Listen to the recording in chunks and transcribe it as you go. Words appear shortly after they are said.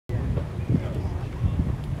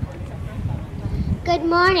Good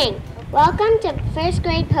morning. Welcome to first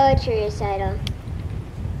grade poetry recital.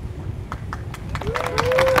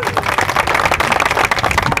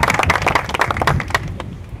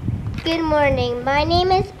 Good morning. My name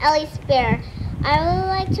is Ellie Spear. I would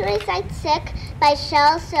like to recite Sick by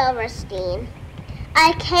Shel Silverstein.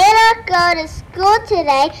 I cannot go to school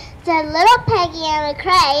today, said little Peggy Ann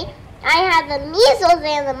McCrae. I have the measles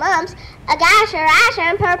and the mumps, a gash, a rash,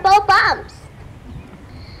 and purple bumps.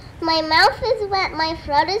 My mouth is wet, my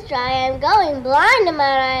throat is dry, I'm going blind in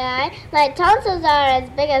my right eye. My tonsils are as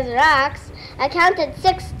big as rocks. I counted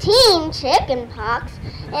 16 chicken pox,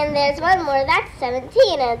 and there's one more, that's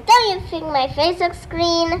 17. And don't you think my face looks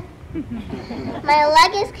green? My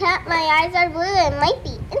leg is cut, my eyes are blue, it might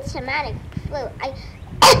be insurmountable flu. I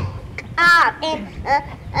cough and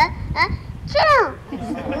chill,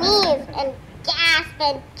 sneeze and gasp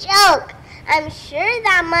and choke. I'm sure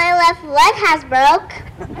that my left leg has broke.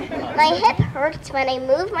 My hip hurts when I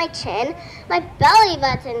move my chin. My belly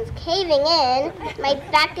button's caving in. My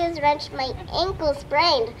back is wrenched, my ankle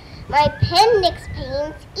sprained. My appendix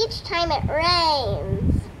pains each time it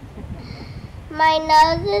rains. My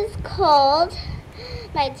nose is cold.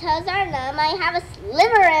 My toes are numb. I have a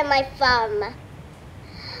sliver in my thumb.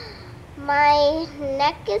 My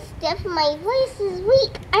neck is stiff. My voice is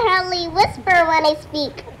weak. I hardly whisper when I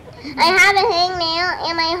speak. I have a hangnail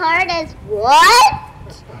and my heart is what?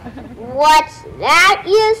 What's that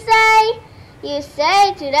you say? You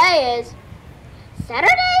say today is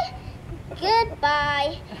Saturday?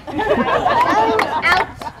 Goodbye. I'm going out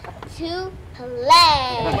to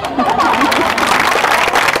play.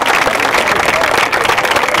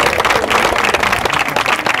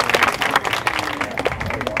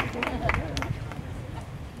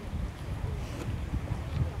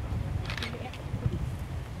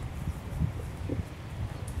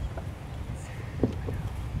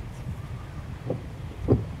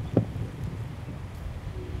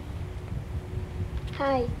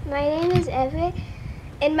 Hi, my name is Everett,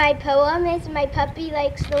 and my poem is My Puppy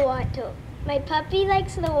Likes the Water. My puppy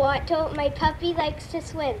likes the water, my puppy likes to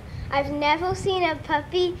swim. I've never seen a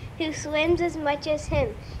puppy who swims as much as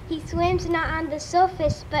him. He swims not on the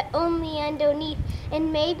surface, but only underneath.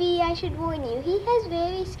 And maybe I should warn you, he has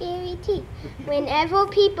very scary teeth. Whenever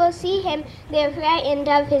people see him, they're frightened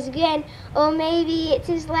of his grin. Or maybe it's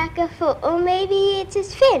his lack of foot, or maybe it's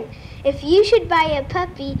his fin. If you should buy a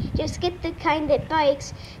puppy, just get the kind that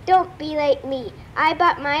bites. Don't be like me. I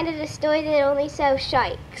bought mine at a store that only sells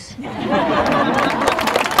sharks.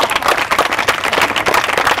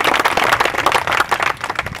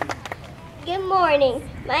 Good morning.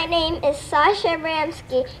 My name is Sasha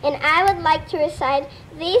Bramsky, and I would like to recite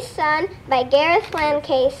The Sun by Gareth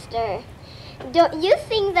Lancaster. Don't you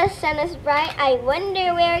think the sun is bright? I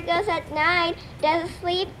wonder where it goes at night. Does it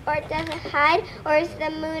sleep or does it hide? Or is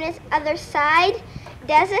the moon its other side?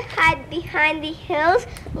 Does it hide behind the hills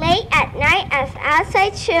late at night as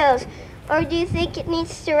outside chills? Or do you think it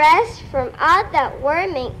needs to rest from all that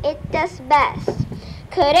worming it does best?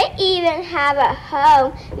 Could it even have a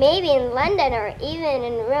home, maybe in London or even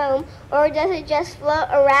in Rome? Or does it just float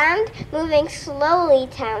around, moving slowly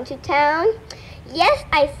town to town? Yes,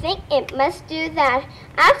 I think it must do that.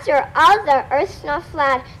 After all, the earth's not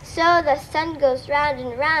flat, so the sun goes round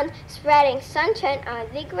and round, spreading sunshine on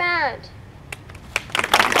the ground.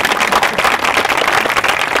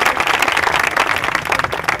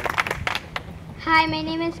 Hi, my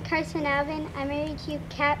name is Carson Alvin. I'm a very cute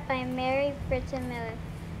cat by Mary Britton Miller.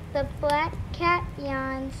 The black cat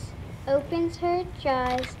yawns, opens her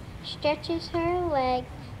jaws, stretches her legs,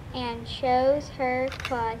 and shows her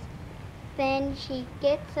claws. Then she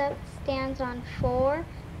gets up, stands on 4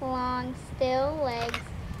 long, still legs,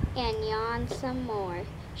 and yawns some more.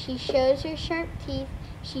 She shows her sharp teeth,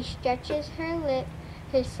 she stretches her lip,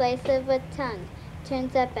 her slice of a tongue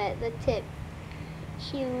turns up at the tip.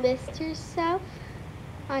 She lifts herself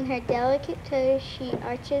on her delicate toes, she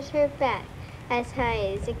arches her back as high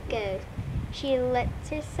as it goes. She lets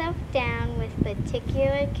herself down with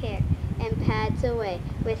particular care and pads away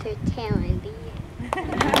with her tail in the air.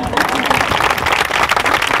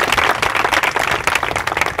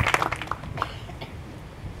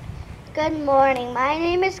 Good morning. My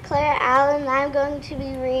name is Claire Allen, and I'm going to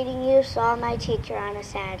be reading you Saw My Teacher on a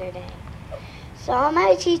Saturday. Saw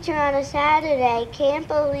my teacher on a Saturday, can't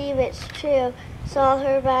believe it's true. Saw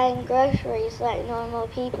her buying groceries like normal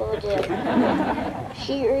people do.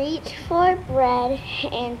 She reached for bread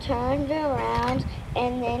and turned around,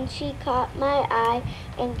 and then she caught my eye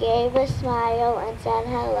and gave a smile and said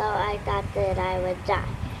hello. I thought that I would die.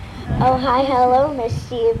 Oh, hi, hello, Miss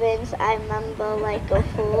Stevens. I mumble like a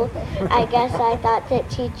fool. I guess I thought that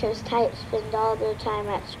teachers type spend all their time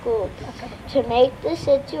at school. To make the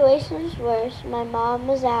situations worse, my mom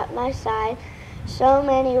was at my side. So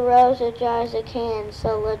many rows of jars of cans,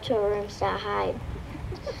 so little rooms to hide.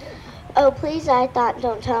 Oh, please, I thought,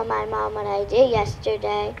 don't tell my mom what I did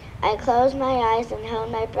yesterday. I closed my eyes and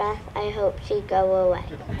held my breath. I hoped she'd go away.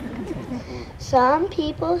 Some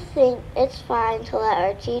people think it's fine to let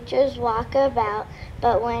our teachers walk about,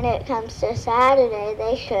 but when it comes to Saturday,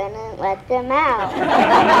 they shouldn't let them out.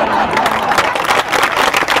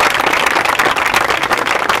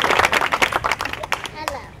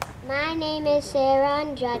 Hello, my name is Sarah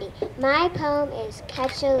Andretti. My poem is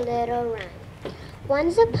Catch a Little Rhyme.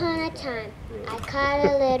 Once upon a time, I caught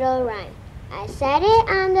a little rhyme. I set it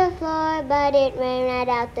on the floor, but it ran right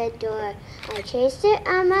out the door. I chased it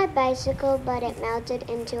on my bicycle, but it melted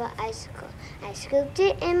into an icicle. I scooped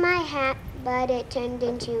it in my hat, but it turned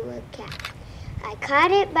into a cat. I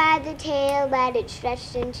caught it by the tail, but it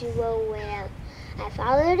stretched into a whale. I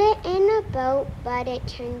followed it in a boat, but it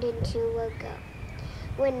turned into a goat.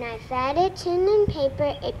 When I fed it tin and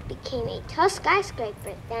paper, it became a tall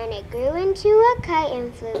skyscraper. Then it grew into a kite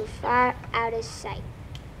and flew far out of sight.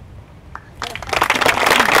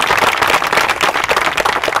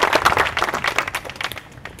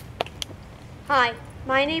 Hi,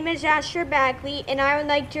 my name is Asher Bagley, and I would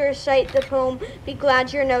like to recite the poem Be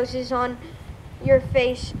Glad Your Nose is on Your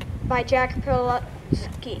Face by Jack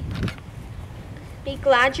Perlutsky. Be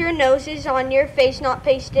glad your nose is on your face, not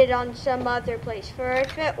pasted on some other place. For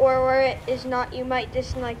if it were where it is not, you might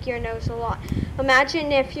dislike your nose a lot.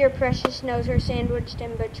 Imagine if your precious nose were sandwiched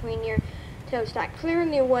in between your toes. That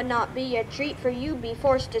clearly would not be a treat, for you be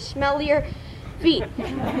forced to smell your feet.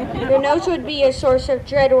 Your nose would be a source of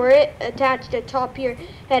dread were it attached atop your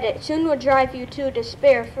head. It soon would drive you to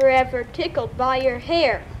despair, forever tickled by your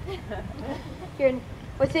hair.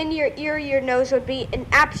 Within your ear, your nose would be an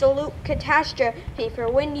absolute catastrophe, for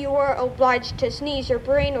when you were obliged to sneeze, your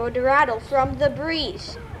brain would rattle from the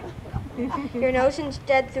breeze. Your nose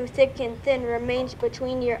instead, through thick and thin, remains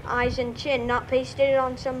between your eyes and chin, not pasted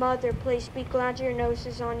on some other place. Be glad your nose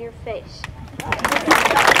is on your face.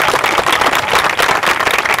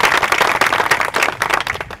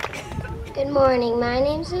 Good morning. My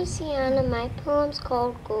name's Luciana. My poem's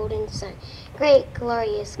called Golden Sun. Great,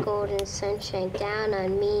 glorious golden sun, shine down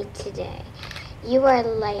on me today. You are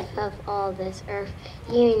life of all this earth,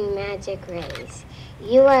 you magic rays.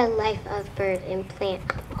 You are life of bird and plant,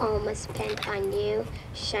 all must depend on you.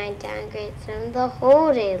 Shine down, great sun, the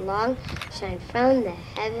whole day long. Shine from the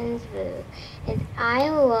heavens blue. And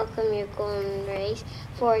I will welcome your golden rays,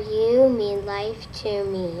 for you mean life to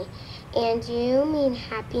me. And you mean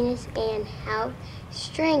happiness and health,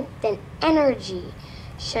 strength and energy.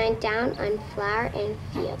 Shine down on flower and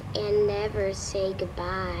field and never say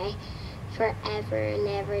goodbye. Forever and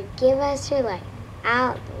ever give us your light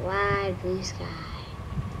out the wide blue sky.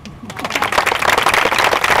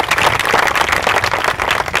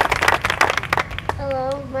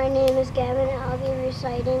 Hello, my name is Gavin and I'll be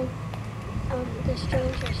reciting The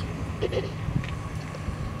Strangers.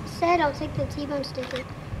 Said I'll take the T-bone sticker.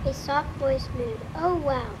 A soft voice moved. Oh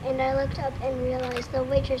wow, and I looked up and realized the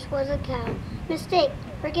waitress was a cow. Mistake,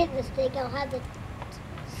 forget the steak, I'll have the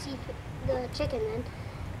chicken then.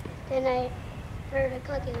 Then I heard a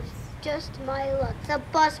click, it was just my luck. The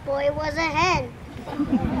busboy was a hen.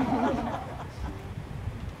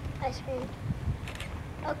 I screamed.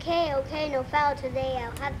 Okay, no foul today,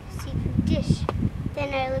 I'll have the seafood dish.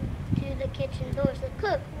 Then I looked to the kitchen doors, the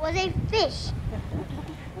cook was a fish.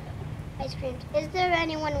 I screamed, is there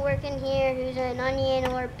anyone working here who's an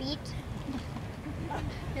onion or beet?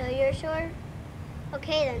 No, you're sure?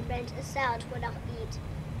 Okay then, Brent, a salad's what I'll eat.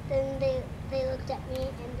 Then they looked at me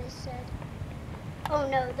and they said, oh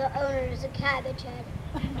no, the owner is a cabbage head.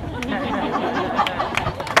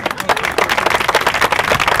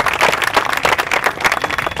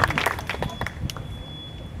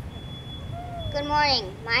 Good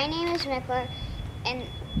morning, my name is Mickler, and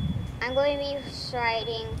I'm going to be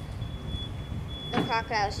writing The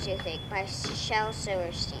Crocodile's Toothache by Shel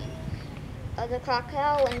Silverstein. The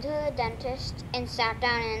crocodile went to the dentist and sat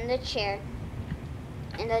down in the chair.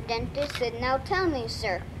 And the dentist said, now tell me,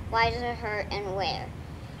 sir, why does it hurt and where?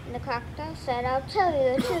 And the crocodile said, I'll tell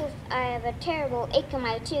you the truth. I have a terrible ache in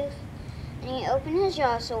my tooth. And he opened his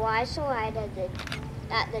jaw so wide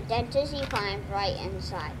that the dentist he climbed right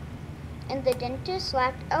inside. And the dentist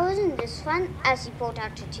laughed, oh, isn't this fun? As he pulled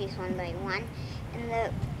out your teeth one by one. And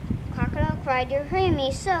the crocodile cried, you're hurting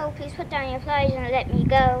me so, please put down your flies and let me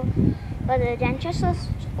go. But the dentist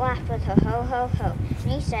laughed with a ho, ho, ho.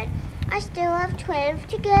 And he said, I still have 12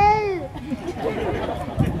 to go.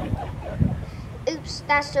 Oops,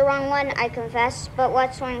 that's the wrong one, I confess. But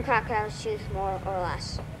what's one crocodile's tooth more or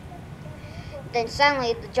less? Then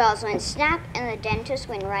suddenly the jaws went snap and the dentist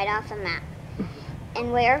went right off the map.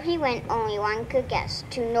 And where he went, only one could guess,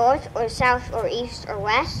 to north or south or east or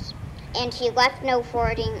west. And he left no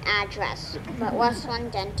forwarding address. But what's one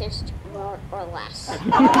dentist more or less?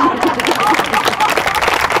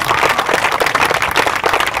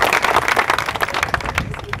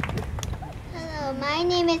 Hello, my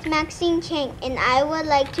name is Maxine Chang, and I would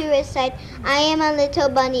like to recite I Am a Little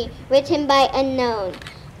Bunny, written by Unknown.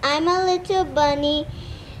 I'm a little bunny,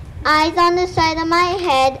 eyes on the side of my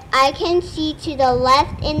head. I can see to the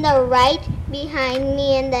left and the right, behind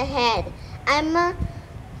me in the head. I'm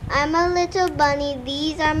a little bunny,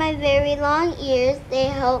 these are my very long ears. They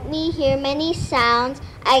help me hear many sounds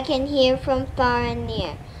I can hear from far and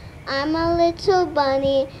near. I'm a little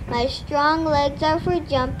bunny, my strong legs are for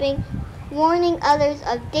jumping. Warning others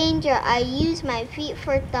of danger, I use my feet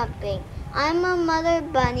for thumping. I'm a mother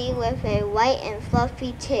bunny with a white and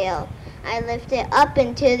fluffy tail. I lift it up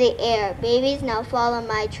into the air. Babies, now follow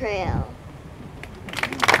my trail.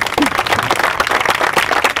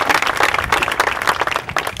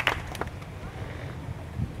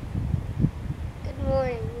 Good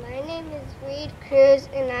morning. My name is Reed Cruz,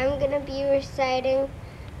 and I'm going to be reciting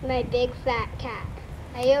my big fat cat.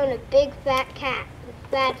 I own a big fat cat with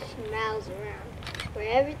fat smells around.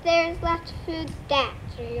 Wherever there is lots of food,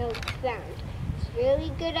 that's where you'll be found. It's really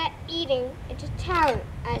good at eating. It's a talent,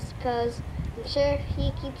 I suppose. I'm sure if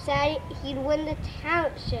he keeps at it, he'd win the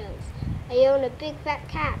talent shows. I own a big fat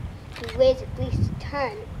cat who weighs at least a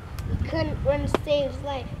ton. He couldn't run to save his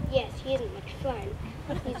life. Yes, he isn't much fun.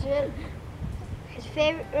 His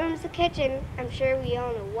favorite room's the kitchen. I'm sure we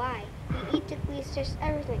all know why. He eats at least just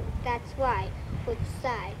everything. That's why. With a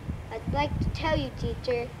sigh. I'd like to tell you,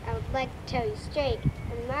 teacher, I would like to tell you straight,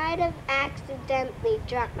 I might have accidentally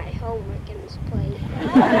dropped my homework in his plate.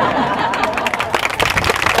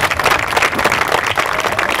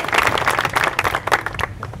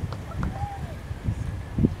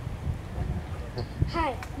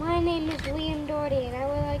 Hi, my name is Liam Doherty, and I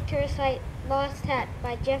would like to recite Lost Hat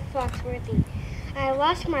by Jeff Foxworthy. I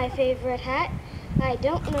lost my favorite hat. I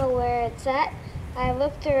don't know where it's at. I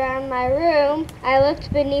looked around my room, I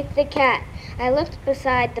looked beneath the cat, I looked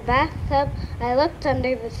beside the bathtub, I looked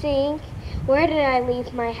under the sink. Where did I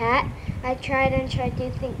leave my hat? I tried and tried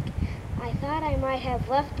to think. I thought I might have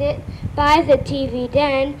left it by the TV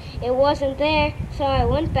den. It wasn't there, so I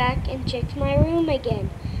went back and checked my room again.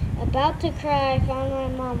 About to cry, I found my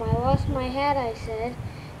mom. I lost my hat, I said.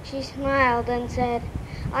 She smiled and said,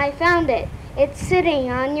 I found it. It's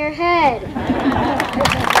sitting on your head.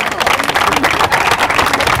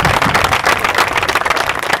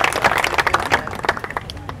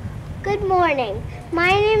 Good morning. My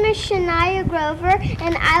name is Shania Grover,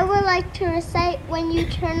 and I would like to recite When You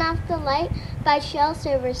Turn Off the Light by Shel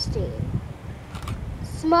Silverstein.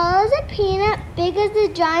 Small as a peanut, big as a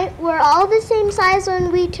giant, we're all the same size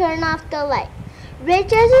when we turn off the light.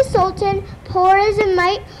 Rich as a sultan, poor as a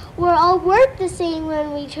mite, we're all worth the same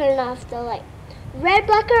when we turn off the light. Red,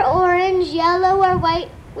 black, or orange, yellow, or white,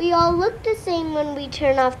 we all look the same when we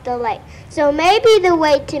turn off the light. So maybe the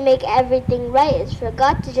way to make everything right is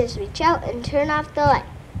forgot to just reach out and turn off the light.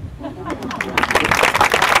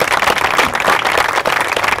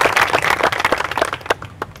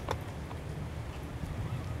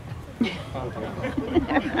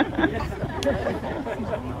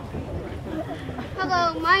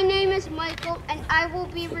 Hello, my name is Michael, and I will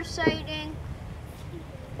be reciting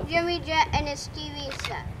Jimmy Jet and his TV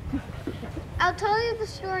set. I'll tell you the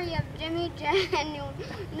story of Jimmy Jet, and you'll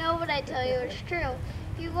know what I tell you is true.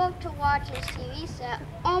 He loved to watch his TV set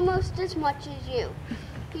almost as much as you.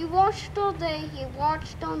 He watched all day, he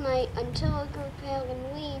watched all night, until it grew pale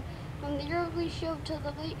and lean, from the early show to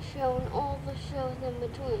the late show and all the shows in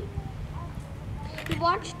between. He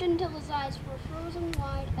watched until his eyes were frozen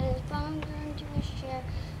wide, and his bum grew into his chair,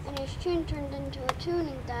 and his chin turned into a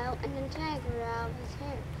tuning dial, and a tag grew out of his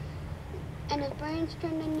hair. And his brains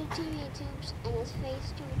turned into TV tubes, and his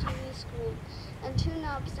face to a TV screen. And two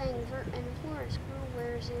knobs sang vert, and Forrest grew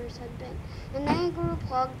where his ears had been. And then he grew a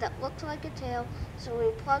plug that looked like a tail, so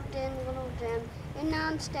we plugged in little Jim. And now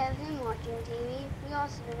instead of him watching TV, we all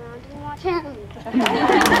sit around and watch him.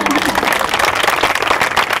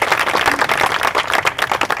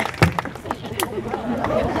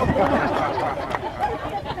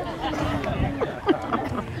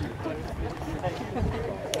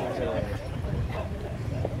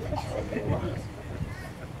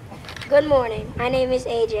 Good morning. My name is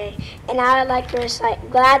AJ, and I would like to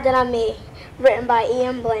recite Glad That I'm Me, written by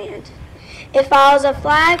Ian Bland. If I was a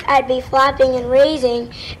flag, I'd be flapping and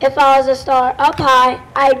raising. If I was a star up high,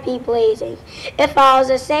 I'd be blazing. If I was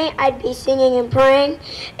a saint, I'd be singing and praying.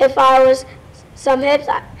 If I was some hips,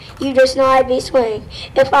 you just know I'd be swinging.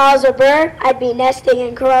 If I was a bird, I'd be nesting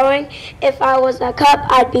and crowing. If I was a cup,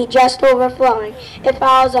 I'd be just overflowing. If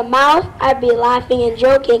I was a mouth, I'd be laughing and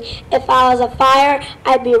joking. If I was a fire,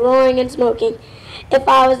 I'd be roaring and smoking. If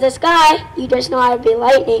I was the sky, you just know I'd be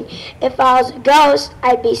lightning. If I was a ghost,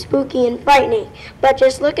 I'd be spooky and frightening. But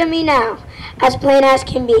just look at me now, as plain as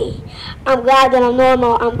can be. I'm glad that I'm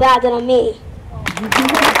normal, I'm glad that I'm me.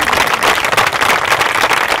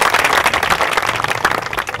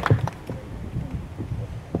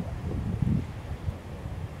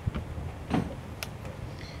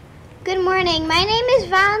 Good morning. My name is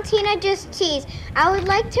Valentina Justiz. I would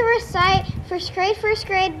like to recite First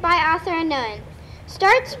Grade by author unknown.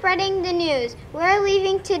 Start spreading the news. We're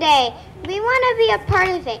leaving today. We want to be a part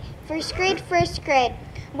of it. First grade.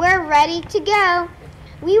 We're ready to go.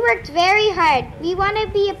 We worked very hard. We want to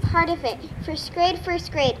be a part of it. First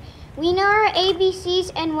grade. We know our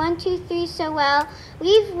ABCs and 1, 2, 3 so well.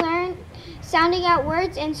 We've learned sounding out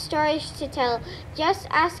words and stories to tell. Just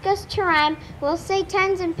ask us to rhyme. We'll say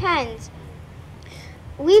tens and pens.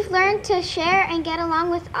 We've learned to share and get along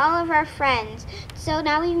with all of our friends. So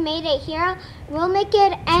now we've made it here. We'll make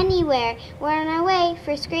it anywhere. We're on our way.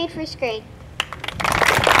 First grade.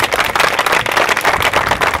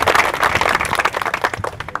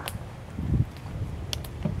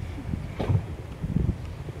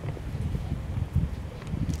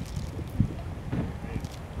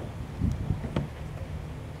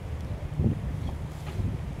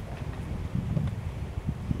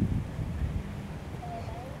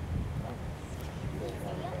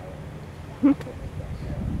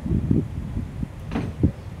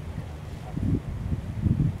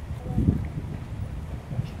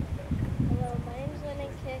 Hello, my name is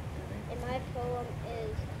Lennon Kick, and my poem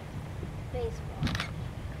is Baseball.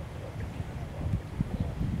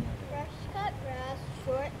 Fresh cut grass,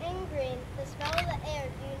 short and green, the smell of the air,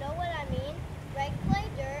 do you know what I mean? Red clay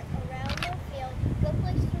dirt around the field, good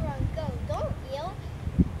place to run, go, don't yield.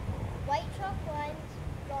 White chalk lines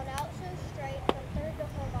drawn out so straight, from third to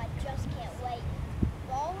home, I just can't wait.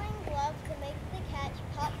 Ball and glove to make the catch,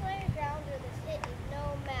 pop player ground or this hit is no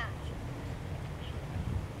match.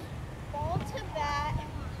 Ball to bat,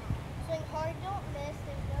 swing hard, don't miss.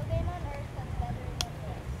 There's no game on earth that's better than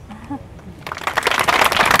this.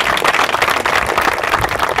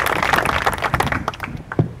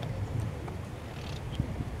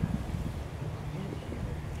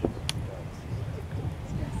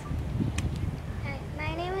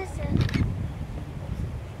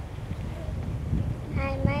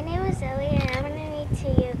 Hi, my name is Zoe, and I'm going to read to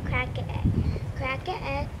you Crack an Egg. Crack an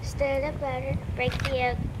egg, stir the butter, break the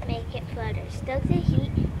yolk, make it flutter. Stoke the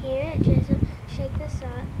heat, hear it drizzle, shake the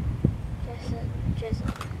salt, drizzle.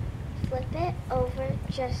 Flip it over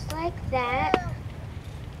just like that.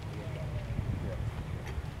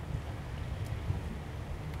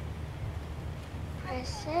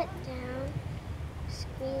 Press it down,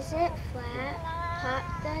 squeeze it flat, pop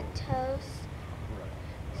the toast.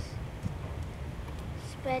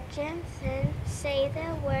 Spread jam thin, say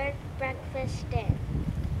the word breakfast in.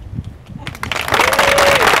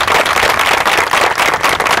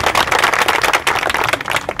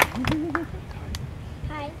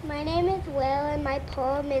 Hi, my name is Will, and my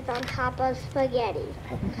poem is On Top of Spaghetti.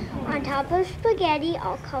 On top of spaghetti,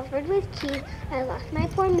 all covered with cheese, I lost my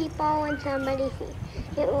poor meatball when somebody sneezed.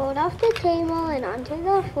 It rolled off the table and onto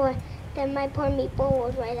the floor. Then my poor meatball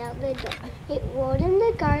rolled right out the door. It rolled in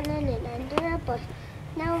the garden and under a bush.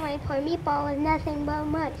 Now my poor meatball was nothing but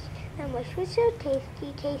mush. The mush was so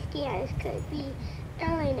tasty as could be.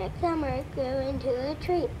 Early next summer it grew into a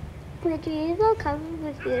tree. The tree is all covered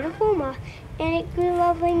with beautiful moss, and it grew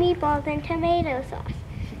lovely meatballs and tomato sauce.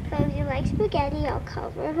 So if you like spaghetti all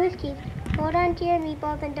covered with cheese, hold on to your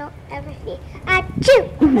meatballs and don't ever sneeze. Achoo!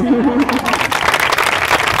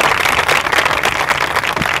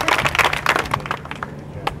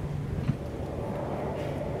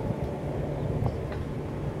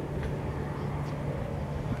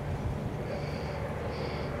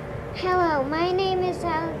 Hello, my name is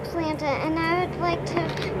Alexandra, and I would like to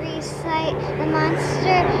recite The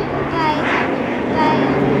Monster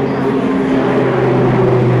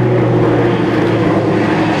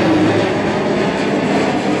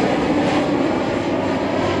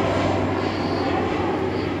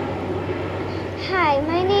Hi,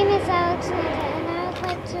 my name is Alexandra, and I would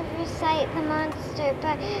like to recite The Monster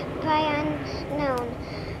by Unknown.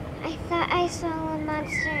 I thought I saw a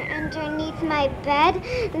monster underneath my bed.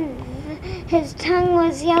 His tongue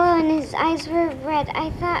was yellow and his eyes were red. I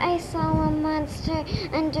thought I saw a monster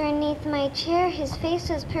underneath my chair. His face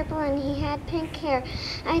was purple and he had pink hair.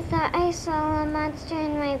 I thought I saw a monster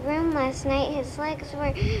in my room last night. His legs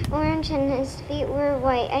were orange and his feet were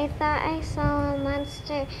white. I thought I saw a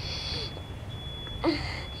monster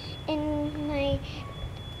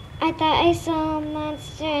I thought I saw a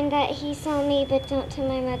monster and that he saw me, but don't tell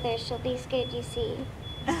my mother. She'll be scared, you see.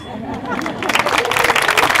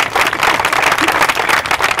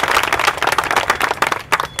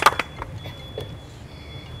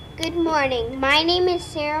 Good morning. My name is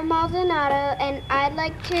Sarah Maldonado, and I'd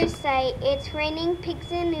like to recite It's Raining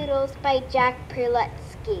Pigs and Noodles by Jack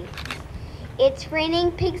Prelutsky. It's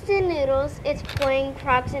raining pigs and noodles, it's pouring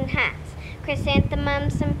frogs and hats,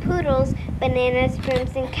 chrysanthemums and poodles, bananas,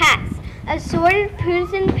 brooms, and cats. Assorted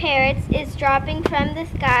prunes and parrots is dropping from the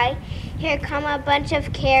sky. Here come a bunch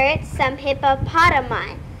of carrots, some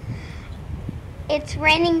hippopotami. It's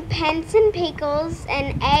raining pence and pickles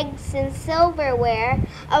and eggs and silverware.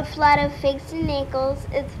 A flood of figs and nickels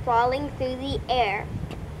is falling through the air.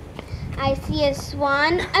 I see a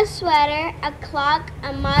swan, a sweater, a clock,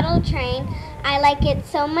 a model train. I like it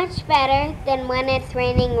so much better than when it's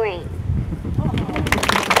raining rain.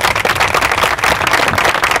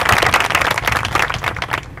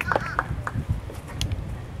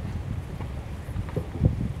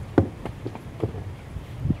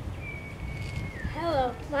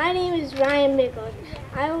 Hello, my name is Ryan Bigelow.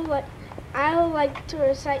 I would like to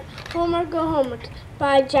recite Homer Go Homework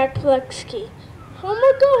by Jack Prelutsky.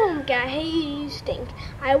 Homer Go Homework, I hate you stink.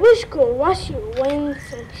 I wish could wash you away in the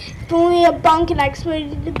sink. If only a bunk and I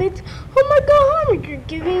exploded to bits. Homer Go Homework, you're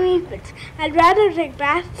giving me fits. I'd rather take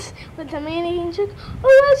baths with a mannequin chick or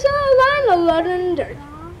was a line of load in dirt.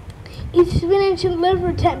 Eat spinach and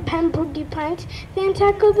liver, pen porcupines, then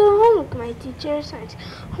tackle the homework my teacher assigns.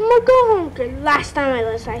 Homework Go Homework, last time I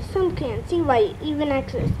listened, I still can't see why it even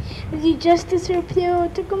exists. Is you justice or appeal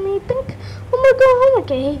to tickle me think? Homework Go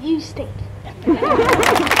Homework, I hate you stink.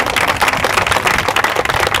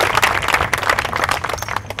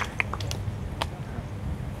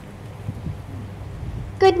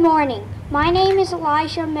 Good morning. My name is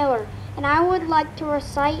Elijah Miller, and I would like to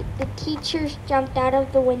recite The Teachers Jumped Out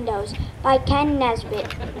of the Windows by Ken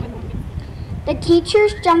Nesbitt. The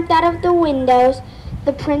teachers jumped out of the windows.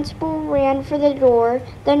 The principal ran for the door.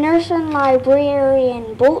 The nurse and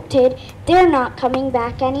librarian bolted. They're not coming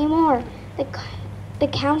back anymore. The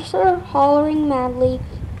counselor, hollering madly,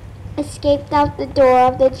 escaped out the door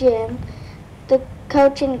of the gym. The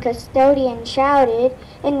coach and custodian shouted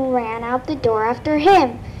and ran out the door after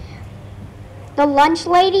him. The lunch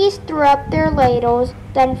ladies threw up their ladles,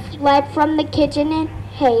 then fled from the kitchen in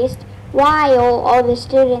haste, while all the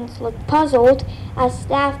students looked puzzled as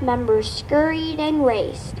staff members scurried and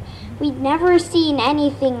raced. We'd never seen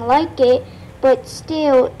anything like it, but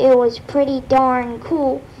still it was pretty darn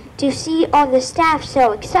cool to see all the staff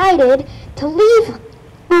so excited to leave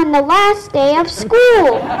on the last day of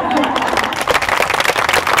school.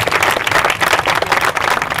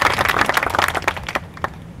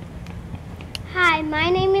 Hi, my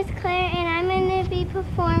name is Claire, and I'm going to be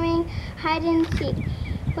performing hide and seek.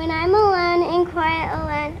 When I'm alone and quiet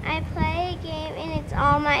alone, I play a game and it's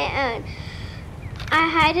all my own. I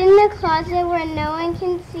hide in the closet where no one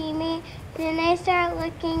can see me, then I start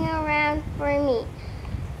looking around for me.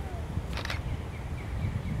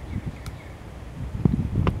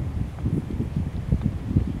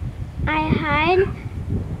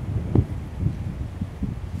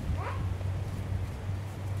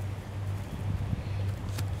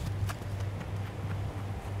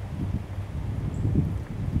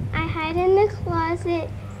 I hide in the closet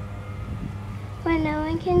where no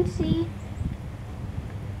one can see.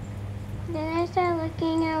 Then I start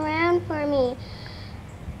looking around for me.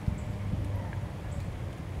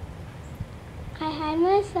 I hide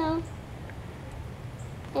myself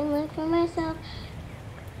and look for myself.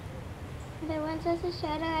 There once was a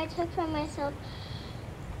shadow I took from myself.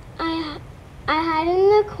 I hide in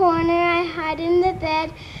the corner, I hide in the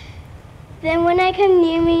bed. Then when I come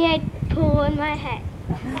near me, I pull in my head.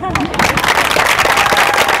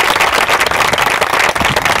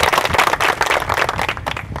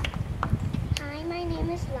 Hi, my name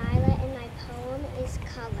is Lila, and my poem is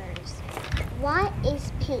Colors. What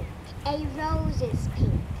is pink? A rose is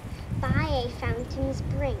pink by a fountain's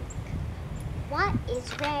brink. What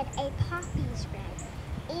is red? A poppy's red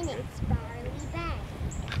in its barley bed.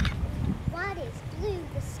 What is blue?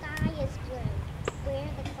 The sky is blue where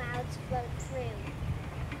the clouds float through.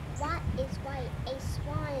 What is white? A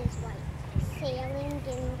swan is white sailing in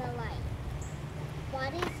the light.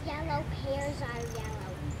 What is yellow? Pears are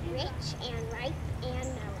yellow, rich and ripe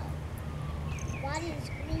and mellow. What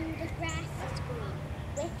is green? The grass is green,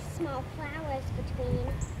 with small flowers between.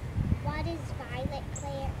 What is violet?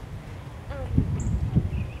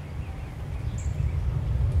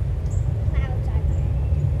 Clouds are red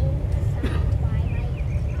in the summer twilight.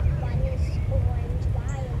 What is orange?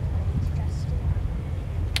 Wild orange, just right.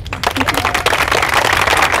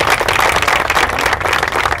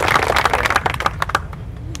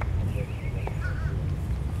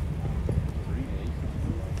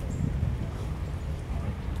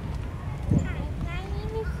 Hi, my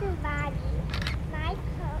name is Subadi. My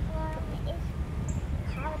poem is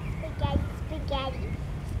called Spaghetti, Spaghetti.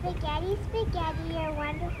 Spaghetti, spaghetti, you're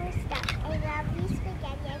wonderful stuff. I love you,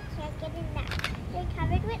 spaghetti, I can't get enough. You're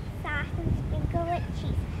covered with sauce and sprinkled with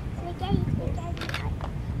cheese. Spaghetti, spaghetti,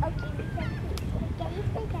 oh give me some please. Spaghetti,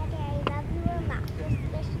 spaghetti, I love you a lot. You're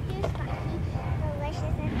squishy, you're spicy,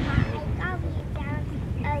 delicious and hot. I gobble you down,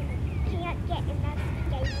 can't get enough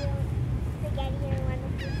spaghetti. Spaghetti, you're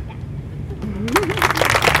wonderful stuff.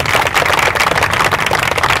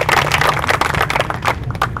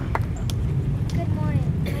 Good morning.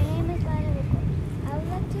 My name is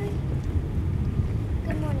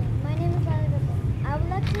Lila Ripple. I would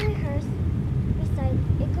like to recite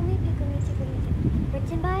Ickle Me, Pickle Me, Tickle Me Too,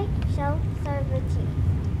 written by Shel Sarvati.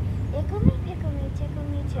 Ickle me, pickle me, tickle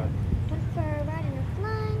me too. Went for a ride in a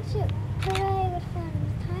flying shoe. Hooray, what fun! It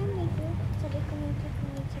was time we flew. Said Ickle me, pickle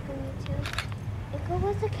me, tickle me too. Ickle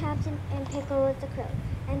was the captain and Pickle was the crew,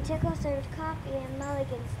 and Tickle served coffee and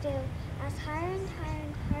mulligan stew. As higher and higher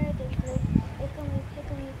and higher they flew, Ickle me,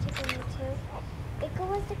 pickle me, tickle me too. Ickle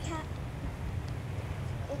was the captain.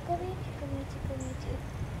 Ickle me, pickle me, tickle me too.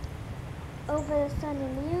 Over the sun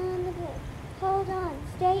and beyond the blue. Hold on,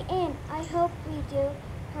 stay in, I hope we do.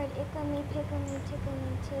 Heard ickle me, pickle me, tickle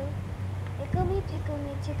me too. Ickle me, pickle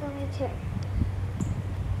me, tickle me too.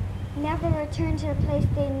 Never returned to the place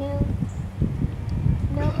they knew.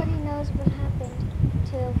 Nobody knows what happened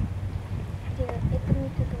to dear ickle me,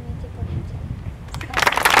 pickle me, tickle me too.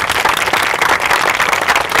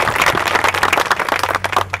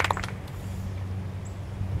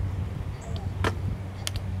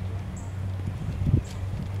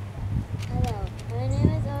 Hello, my name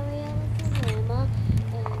is Ariella Salama,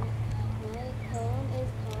 and my poem is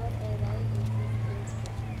called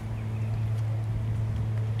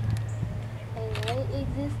A Late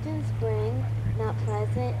Existing Spring, not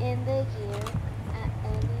present in the year, at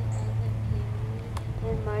any other period,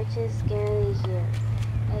 and March's scary year.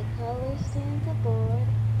 A color stands aboard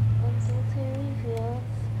until it reveals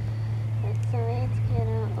that science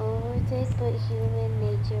cannot overtake but human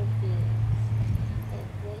nature fears. It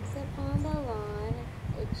breaks upon the lawn,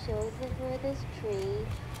 it shows the furthest tree.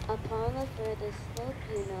 Upon the furthest slope,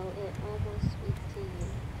 you know it almost speaks to you.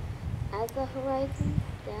 As the horizon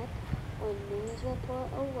step, when moons report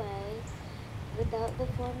away, without the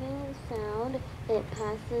formula sound, it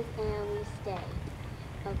passes and we stay.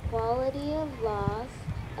 A quality of loss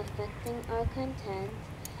affecting our content,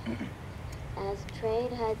 as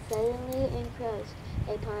trade had suddenly encroached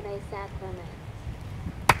upon a sacrament.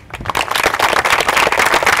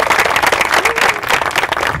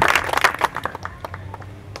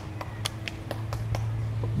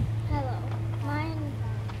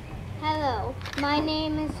 Hello, my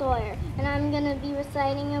name is Sawyer, and I'm going to be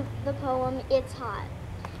reciting the poem, It's Hot.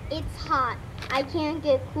 It's hot. I can't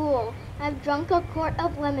get cool. I've drunk a quart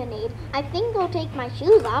of lemonade. I think I'll take my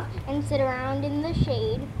shoes off and sit around in the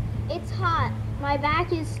shade. It's hot. My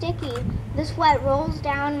back is sticky. The sweat rolls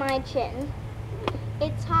down my chin.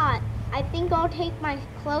 It's hot. I think I'll take my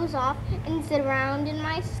clothes off and sit around in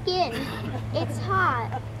my skin. It's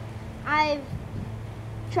hot. I've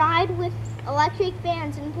tried with electric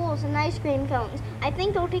fans and pools and ice cream cones. I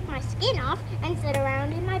think I'll take my skin off and sit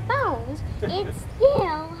around in my bones. It's still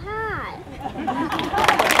hot.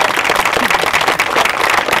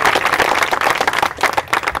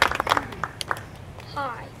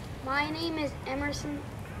 Hi, my name is Emerson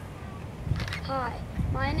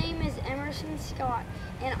Scott,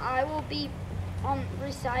 and I will be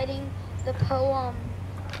reciting the poem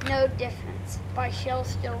No Difference by Shel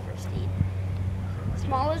Silverstein.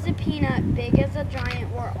 Small as a peanut, big as a giant,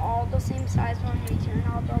 we're all the same size when we turn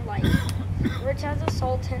out the light. Rich as a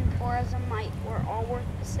sultan, poor as a mite, we're all worth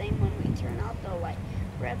the same when we turn out the light.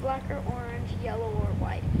 Red, black, or orange, yellow, or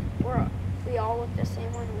white, we all look the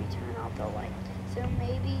same when we turn out the light. So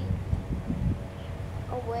maybe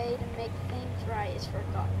a way to make things right is for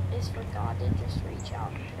God to just reach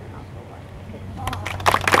out and turn out the light.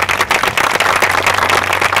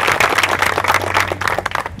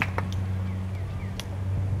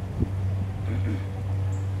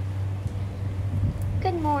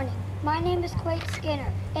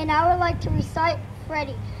 Skinner, and I would like to recite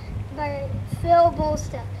Freddy by Phil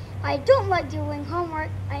Bolster. I don't like doing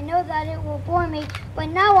homework. I know that it will bore me, but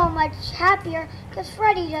now I'm much happier because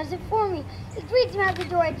Freddy does it for me. He greets me at the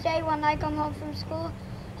door each day when I come home from school.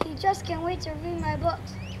 He just can't wait to read my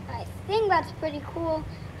books. I think that's pretty cool.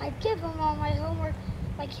 I give him all my homework,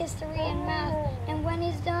 like history and math, and when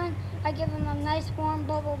he's done, I give him a nice warm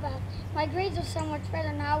bubble bath. My grades are so much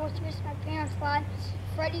better now, which makes my parents glad.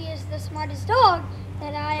 Freddy is the smartest dog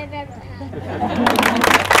that I have ever had.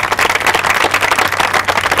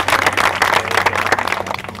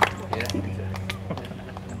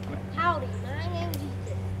 Howdy, my name's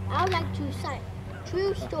Ethan. I would like to recite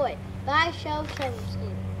True Story by Shel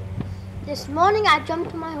Silverstein. This morning I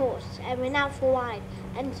jumped on my horse and went out for a ride,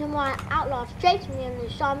 and some outlaws chased me and they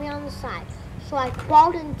shot me on the side. So I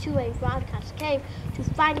crawled into a broadcast cave to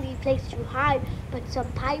find a place to hide, but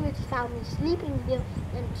some pirates found me sleeping there,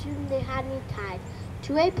 and soon they had me tied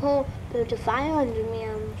to a pole, built a fire under me,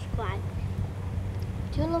 and was cried.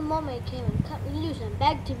 Till a mermaid came and cut me loose and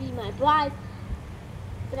begged to be my bride.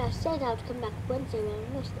 But I said I would come back Wednesday when I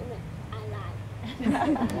must admit I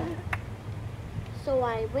lied. So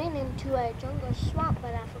I went into a jungle swamp,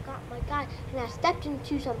 but I forgot my guide, and I stepped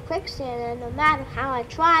into some quicksand, and no matter how I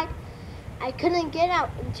tried, I couldn't get out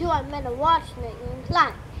until I met a water snake named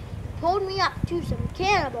Clyde. He pulled me up to some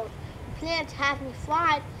cannibals who planned to have me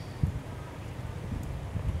fried.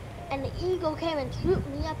 And the eagle came and swooped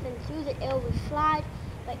me up, and through the air we flied.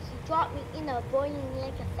 But he dropped me in a boiling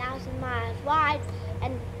lake 1,000 miles wide,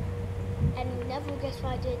 and you never guess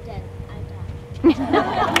what I did then. I died.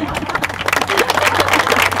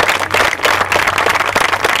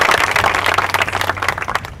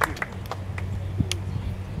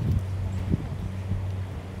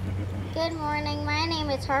 Good morning, my name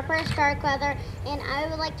is Harper Starkweather, and I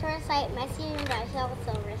would like to recite Messy by Shel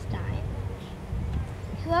Silverstein.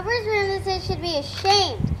 Whoever's wearing this is should be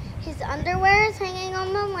ashamed. His underwear is hanging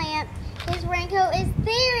on the lamp, his raincoat is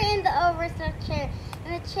there in the overstuffed chair,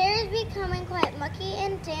 and the chair is becoming quite mucky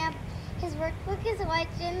and damp. His workbook is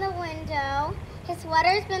wedged in the window, his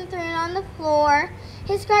sweater's been thrown on the floor,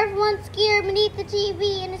 his scarf once skewered beneath the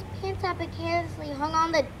TV, and his pants have been carelessly hung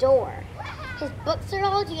on the door. His books are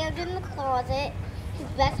all jammed in the closet. His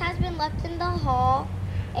vest has been left in the hall.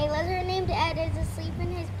 A lizard named Ed is asleep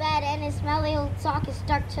in his bed, and his smelly old sock is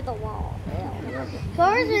stuck to the wall.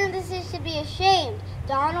 Whoever's doing this should be ashamed.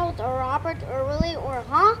 Donald or Robert or Willie or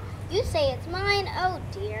huh? You say it's mine? Oh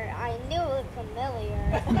dear, I knew it was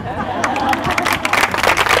familiar.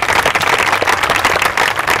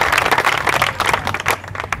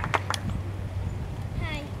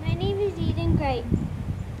 Hi, my name is Eden Gray,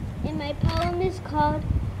 and my poem is called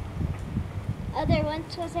Other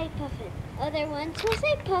Once Was a Puffin. Other once was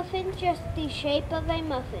a puffin, just the shape of a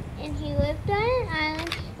muffin, and he lived on an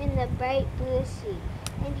island in the bright blue sea.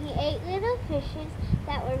 And he ate little fishes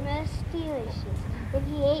that were most delicious, and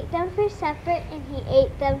he ate them for supper, and he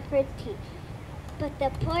ate them for tea. But the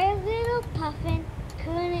poor little puffin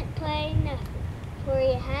couldn't play nothing, for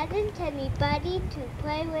he hadn't anybody to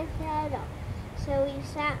play with at all. So he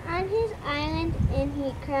sat on his island, and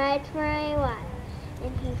he cried for a while,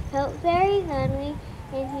 and he felt very lonely,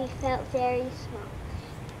 and he felt very small.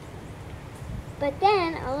 But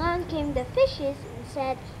then along came the fishes and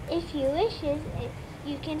said, if you wishes,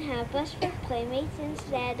 you can have us for playmates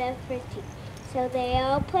instead of for tea. So they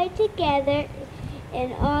all played together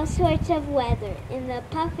in all sorts of weather, and the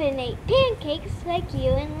puffin ate pancakes like you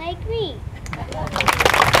and like me.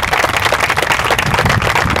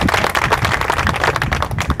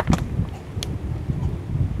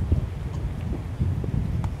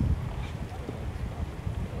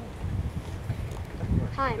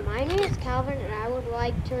 Hi, my name is Calvin, and I would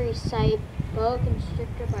like to recite Boa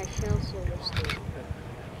Constrictor by Shel Silverstein.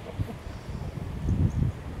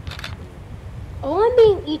 Oh, I'm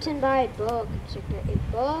being eaten by a boa constrictor. A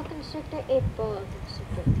boa constrictor, a boa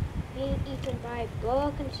constrictor. Being eaten by a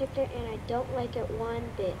boa constrictor, and I don't like it one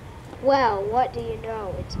bit. Well, what do you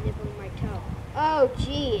know? It's nibbling my toe. Oh,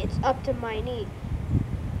 gee, it's up to my knee.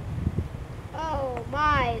 Oh,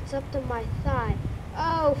 my, it's up to my thigh.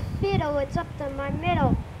 Oh, fiddle, it's up to my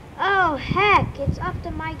middle. Oh, heck, it's up to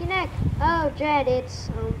my neck. Oh, dread, it's,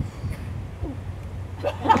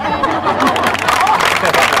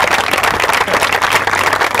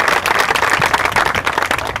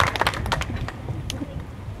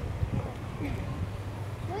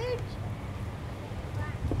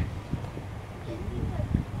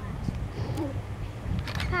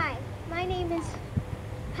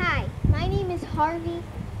 Hi, my name is Harvey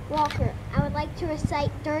Walker. I would like to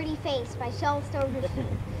recite Dirty Face by Shel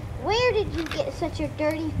Silverstein. Where did you get such a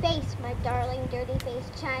dirty face, my darling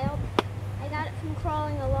dirty-faced child? I got it from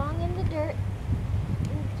crawling along in the dirt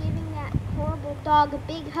and giving that horrible dog a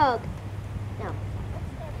big hug. Now,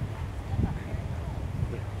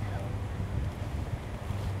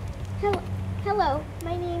 hello,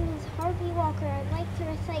 my name is Harvey Walker. I'd like to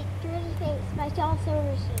recite Dirty Face by Charles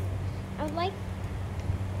Silverstein.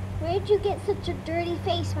 Where'd you get such a dirty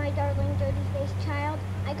face, my darling dirty-faced child?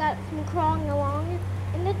 I got it from crawling along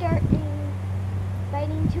in the dirt and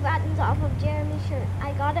biting 2 buttons off of Jeremy's shirt.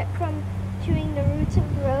 I got it from chewing the roots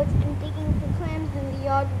of the roads and digging for clams in the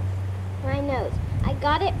yard with my nose. I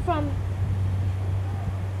got it from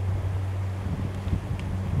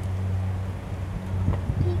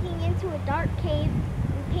peeking into a dark cave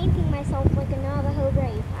and painting myself like a Navajo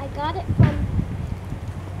brave. I got it from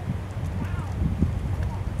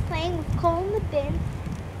playing with coal in the bin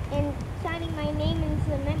and signing my name in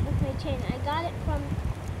cement with my chin. I got it from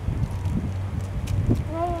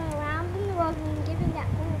rolling around in the road and giving that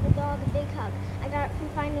horrible dog a big hug. I got it from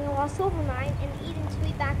finding a lost silver mine and eating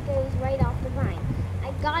sweet blackberries right off the vine.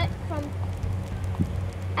 I got it from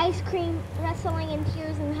ice cream, wrestling in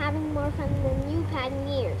tears, and having more fun than you've had in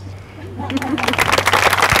years.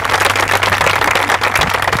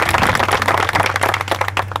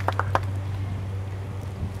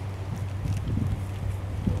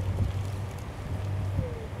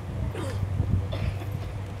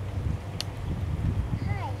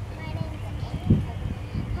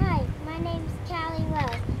 Hi, my name's Callie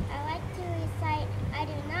Wells. I like to recite I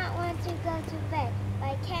Do Not Want to Go to Bed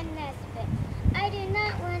by Ken Nesbitt. I do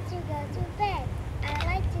not want to go to bed. I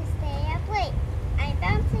like to stay up late. I'm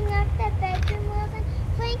bouncing off the bedroom walls and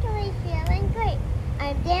frankly feeling great.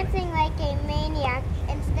 I'm dancing like a maniac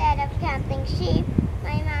instead of counting sheep.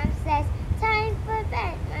 My mom says, time for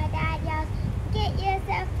bed. My dad yells, get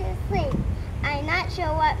yourself to sleep. I'm not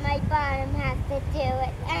sure what my bottom has to do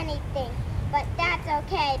with anything, but that's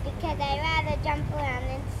okay because I'd rather jump around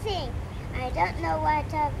and sing. I don't know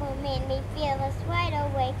what ever made me feel this wide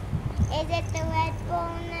awake. Is it the Red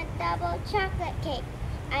Bull and the double chocolate cake?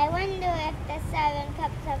 I wonder if the 7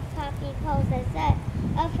 cups of coffee poses it,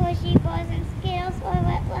 of Hershey bars and Skittles, or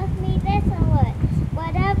what left me this or what?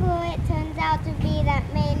 Whatever it turns out to be that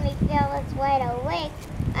made me feel this wide awake,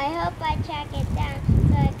 I hope I track it down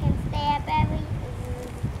so I can stay up every...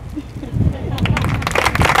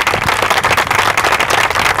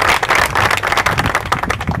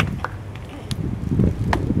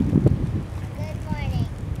 Good morning.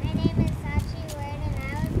 My name is Sachi Word, and I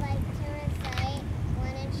would like to recite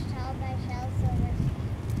 1 Inch Tall by Shel Silverstein.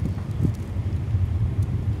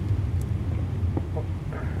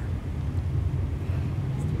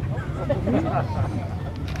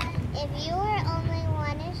 If you were only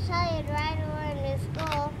 1 inch tall, you'd ride around to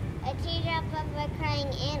school. A teardrop of a crying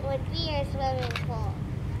ant would be your swimming pool.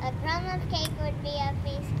 A crumb of cake would be a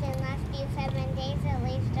feast and last you 7 days at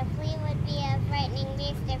least. A flea would be a frightening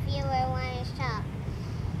beast if you were 1 inch tall.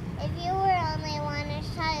 If you were only 1 inch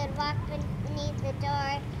tall, you'd walk beneath the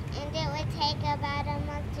door, and it would take about a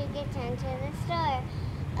month to get into the store.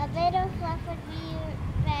 A bit of fluff would be your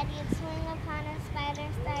bed. You'd swing upon a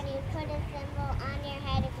spider's thread. You'd put a thimble on your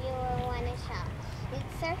head if you were 1 inch tall. You'd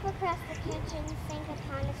surf across the kitchen sink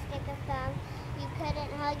upon a stick of thumb. You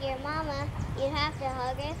couldn't hug your mama. You'd have to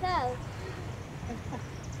hug her thumb.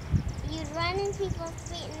 You'd run in people's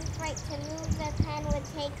feet and fright. To move the pen would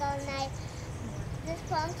take all night. This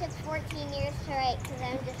poem took 14 years to write because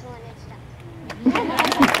I'm just 1 inch tall.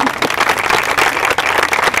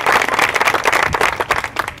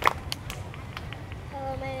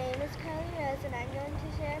 Hello, my name is Carly Rose, and I'm going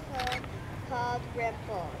to share a poem called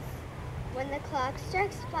Ripples. When the clock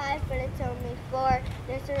strikes 5, but it's only 4,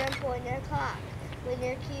 there's a ripple in your clock. When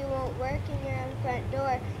your key won't work in your own front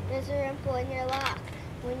door, there's a ripple in your lock.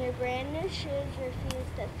 When your brand new shoes refuse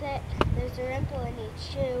to fit, there's a ripple in each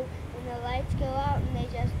shoe. When the lights go out and they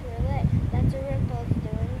just were lit, that's a ripple it's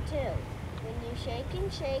doing too. When you shake and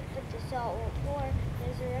shake, but the salt won't pour,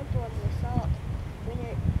 there's a ripple in the salt. When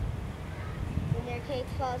your cake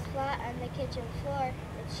falls flat on the kitchen floor,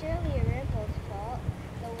 it's surely a ripple's fault.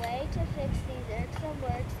 The way to fix these irksome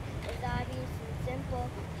works is obvious and simple.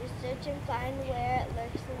 Just search and find where it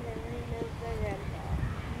lurks and then remove the ripple.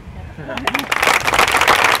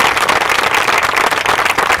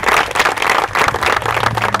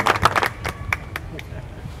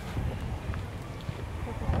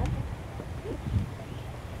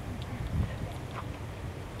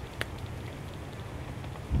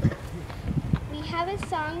 We have a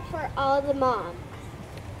song for all the moms.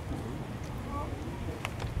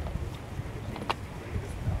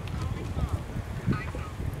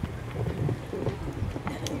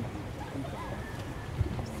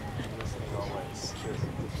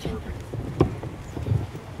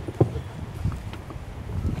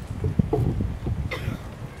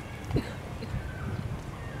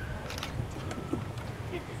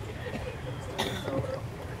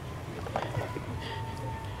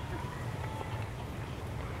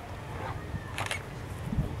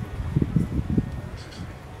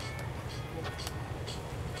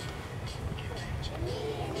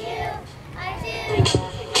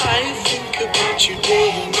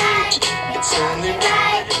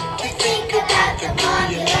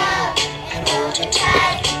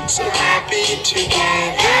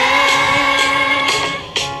 together.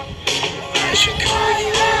 I should call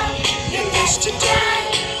you out and this to die,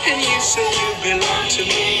 and you say you belong to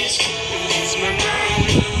me. Release my mind.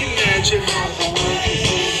 Imagine how the world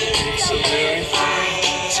could be so very fine,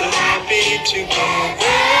 so happy together.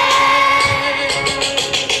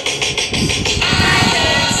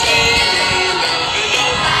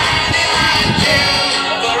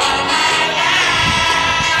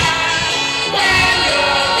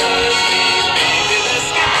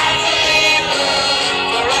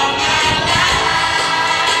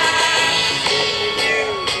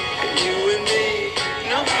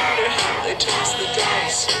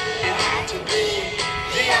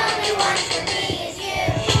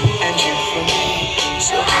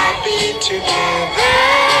 Together,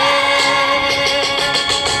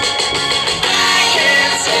 I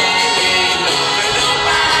can't say no to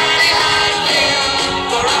nobody like you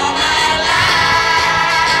for all my life.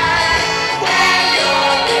 When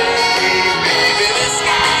you're with me, baby, the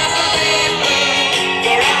skies will be blue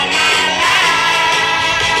for all my life.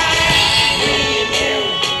 Me and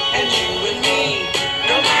me,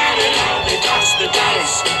 no matter how they toss the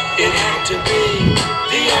dice, it had to be.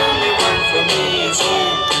 The only one for me is you.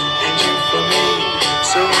 For me,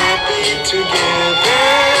 so happy together.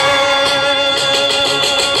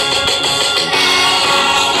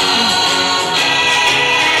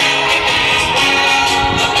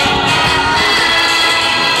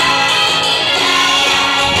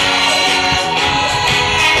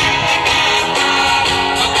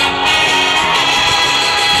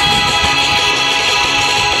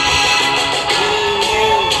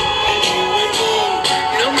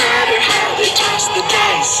 No matter how they toss the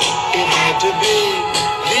dice, it had to be.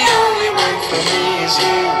 The only one for me is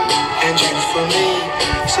you, and you for me.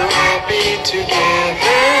 So happy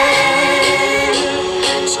together.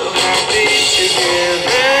 So happy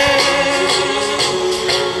together.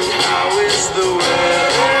 How is the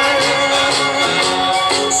weather?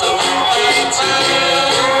 So happy together.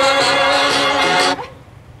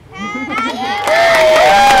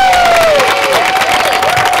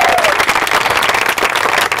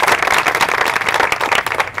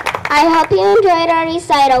 I hope you enjoyed our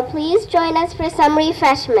recital. Please join us for some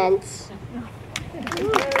refreshments.